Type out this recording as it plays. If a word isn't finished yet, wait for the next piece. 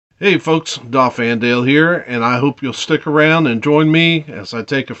Hey folks, Doff Andale here, and I hope you'll stick around and join me as I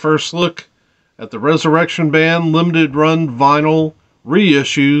take a first look at the Resurrection Band limited run vinyl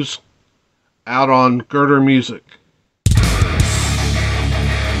reissues out on Girder Music.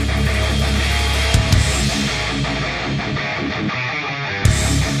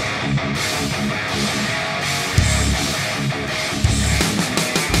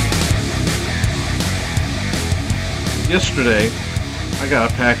 Yesterday, I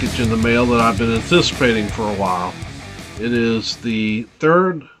got a package in the mail that I've been anticipating for a while. It is the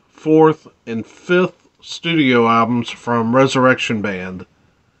third, fourth, and fifth studio albums from Resurrection Band.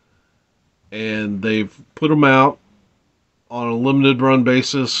 And they've put them out on a limited run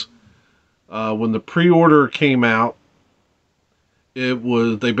basis. When the pre-order came out, they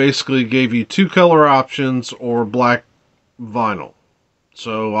basically gave you two color options or black vinyl.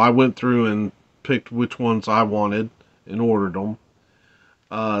 So I went through and picked which ones I wanted and ordered them.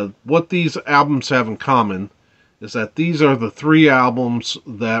 What these albums have in common is that these are the three albums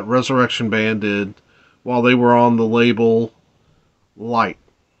that Resurrection Band did while they were on the label Light.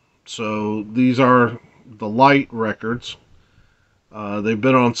 So these are the Light records. They've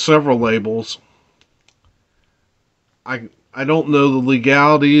been on several labels. I don't know the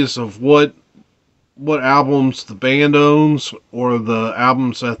legalities of what albums the band owns or the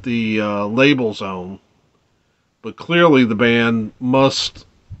albums that the labels own. But clearly the band must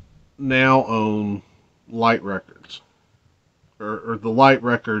now own Light Records. Or the Light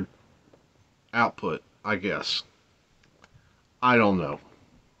Record output, I guess. I don't know.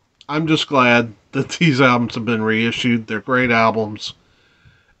 I'm just glad that these albums have been reissued. They're great albums.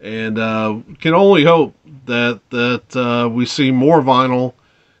 And can only hope that we see more vinyl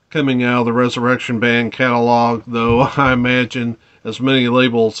coming out of the Resurrection Band catalog, though I imagine as many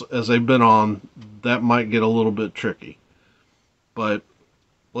labels as they've been on, that might get a little bit tricky. But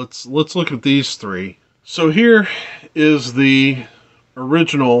let's look at these three. So here is the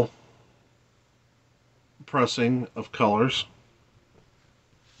original pressing of Colors.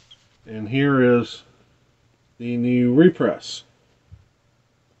 And here is the new repress.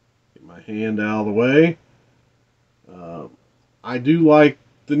 Get my hand out of the way. I do like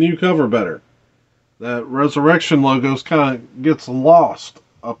the new cover better. That Resurrection logo kind of gets lost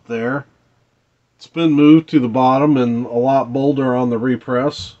up there. It's been moved to the bottom and a lot bolder on the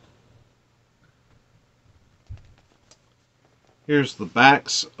repress. Here's the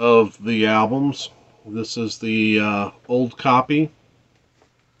backs of the albums. This is the old copy.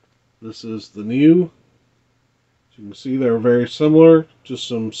 This is the new. As you can see, they're very similar. Just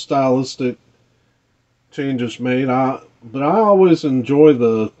some stylistic changes made. But I always enjoy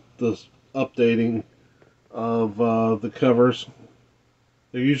the updating of the covers.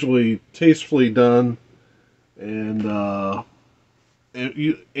 They're usually tastefully done and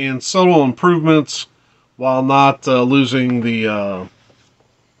subtle improvements while not losing the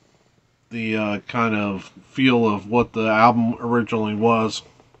kind of feel of what the album originally was.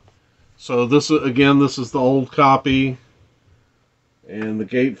 So this is the old copy, and the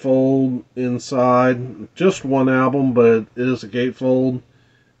gatefold inside. Just one album, but it is a gatefold.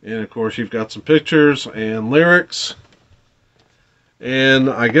 And of course you've got some pictures and lyrics. And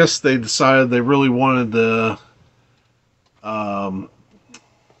I guess they decided they really wanted to,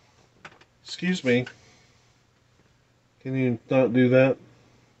 excuse me, can you not do that?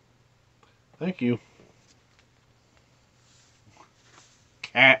 Thank you.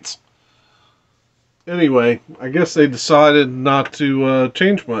 Cats. Anyway, I guess they decided not to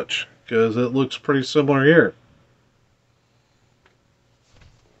change much, because it looks pretty similar here.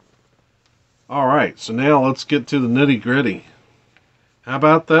 Alright, so now let's get to the nitty-gritty. How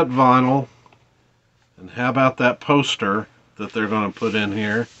about that vinyl? And how about that poster that they're going to put in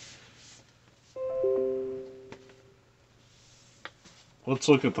here? Let's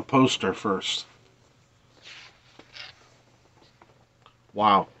look at the poster first.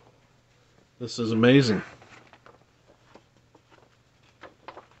 Wow. This is amazing.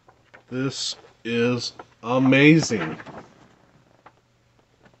 This is amazing.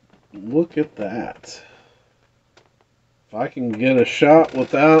 Look at that. If I can get a shot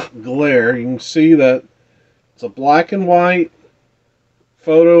without glare, you can see that it's a black and white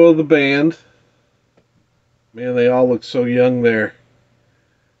photo of the band. Man, they all look so young there.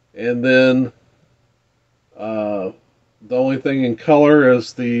 And then the only thing in color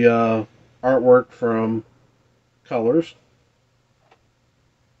is the artwork from Colors.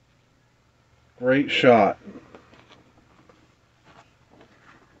 Great shot.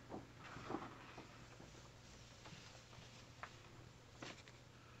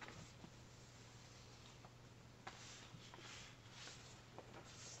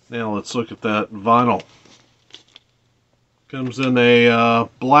 Now let's look at that vinyl. Comes in a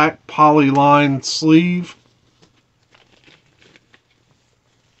black polyline sleeve.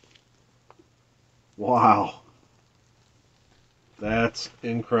 Wow, that's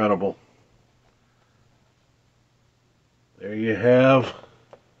incredible. There you have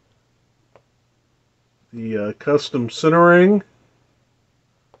the custom centering.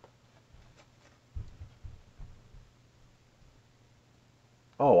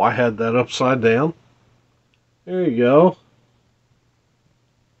 Oh, I had that upside down. There you go.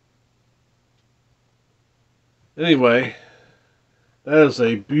 Anyway, that is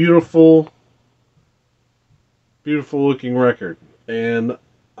a beautiful, beautiful looking record. And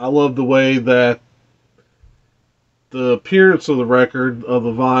I love the way that the appearance of the record, of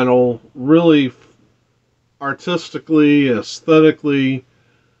the vinyl, really artistically, aesthetically,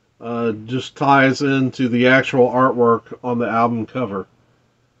 just ties into the actual artwork on the album cover.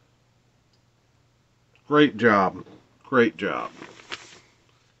 Great job. Great job.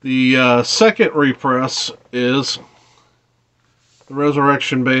 The second repress is the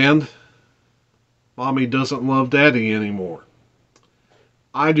Resurrection Band, Mommy Doesn't Love Daddy Anymore.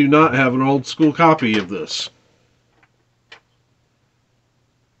 I do not have an old school copy of this.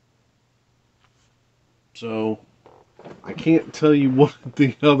 So, I can't tell you what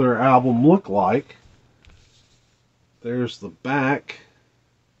the other album looked like. There's the back.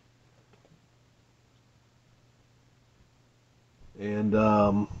 And,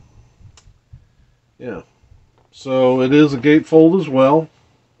 yeah. So, it is a gatefold as well.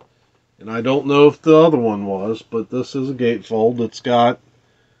 And I don't know if the other one was, but this is a gatefold. It's got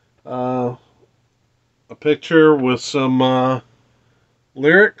a picture with some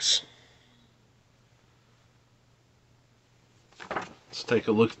lyrics. Let's take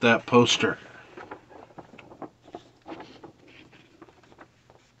a look at that poster.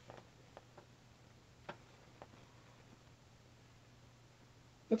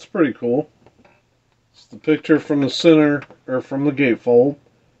 That's pretty cool. It's the picture from the center, or from the gatefold,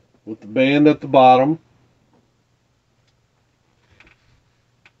 with the band at the bottom.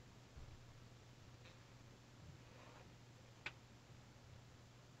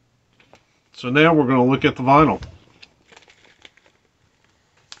 So now we're going to look at the vinyl.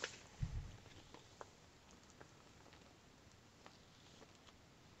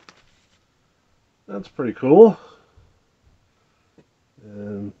 That's pretty cool.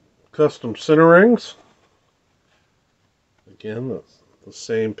 And custom centerings. Again, that's the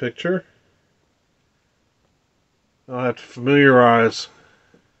same picture. I'll have to familiarize.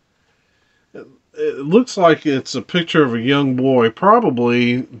 It looks like it's a picture of a young boy,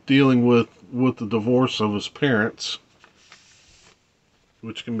 probably dealing with the divorce of his parents,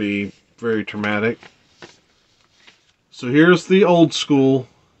 which can be very traumatic. So here's the old school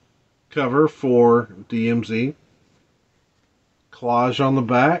cover for DMZ. Collage on the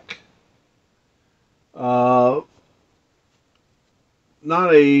back.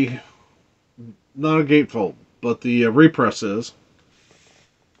 Not a gatefold, but the repress is.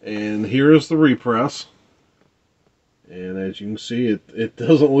 And here is the repress. And as you can see, it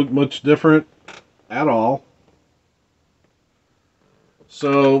doesn't look much different at all.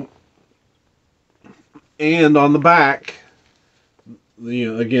 So, and on the back,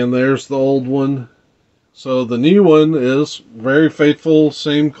 again, there's the old one. So the new one is very faithful,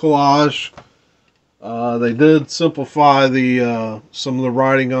 same collage. They did simplify the some of the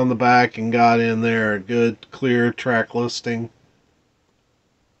writing on the back and got in there a good, clear track listing.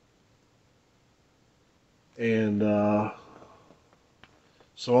 And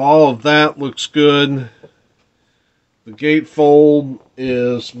so all of that looks good. The gatefold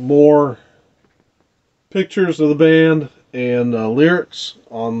is more pictures of the band and lyrics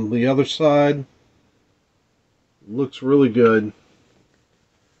on the other side. Looks really good.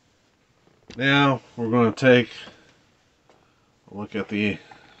 Now we're going to take a look at the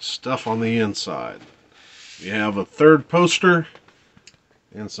stuff on the inside. We have a third poster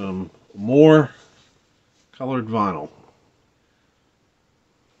and some more colored vinyl.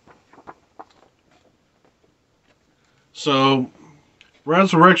 So,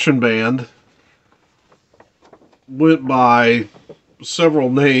 Resurrection Band went by several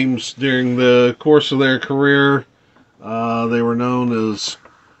names during the course of their career. They were known as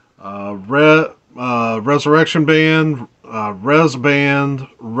Resurrection Band, Res Band,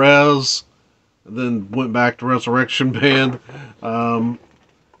 Res, and then went back to Resurrection Band.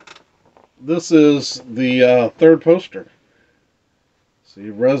 This is the third poster. See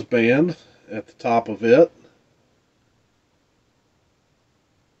Res Band at the top of it.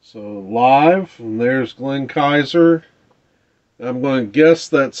 So live, and there's Glenn Kaiser. I'm going to guess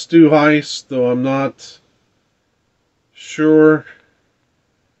that's Stu Heiss, though I'm not sure.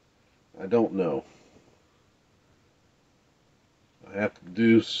 I don't know. I have to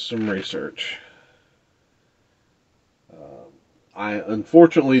do some research. I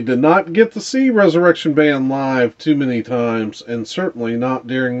unfortunately did not get to see Resurrection Band live too many times, and certainly not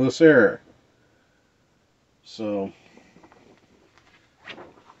during this era. So,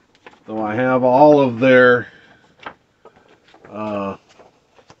 though I have all of their,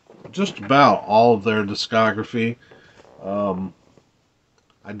 just about all of their discography,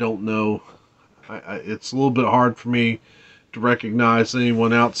 I don't know. It's a little bit hard for me to recognize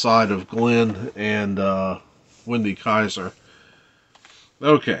anyone outside of Glenn and Wendy Kaiser.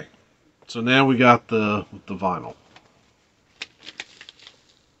 Okay, so now we got the vinyl.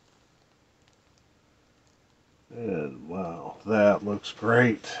 And wow, that looks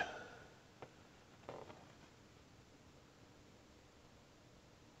great.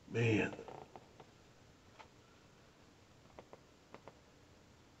 Man.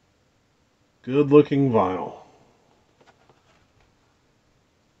 Good looking vinyl.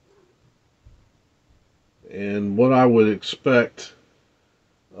 And what I would expect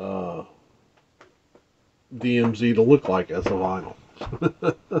DMZ to look like as a vinyl.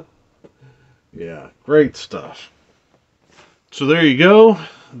 Yeah, great stuff. So there you go.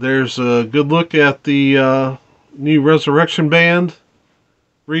 There's a good look at the new Resurrection Band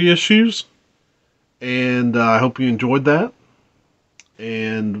reissues. And I hope you enjoyed that.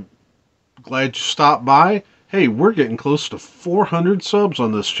 And glad you stopped by. Hey, we're getting close to 400 subs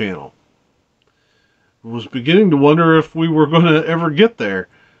on this channel. I was beginning to wonder if we were going to ever get there.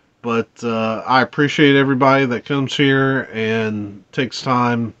 But I appreciate everybody that comes here and takes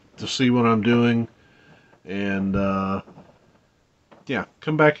time to see what I'm doing. And yeah,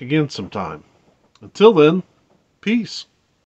 come back again sometime. Until then, peace.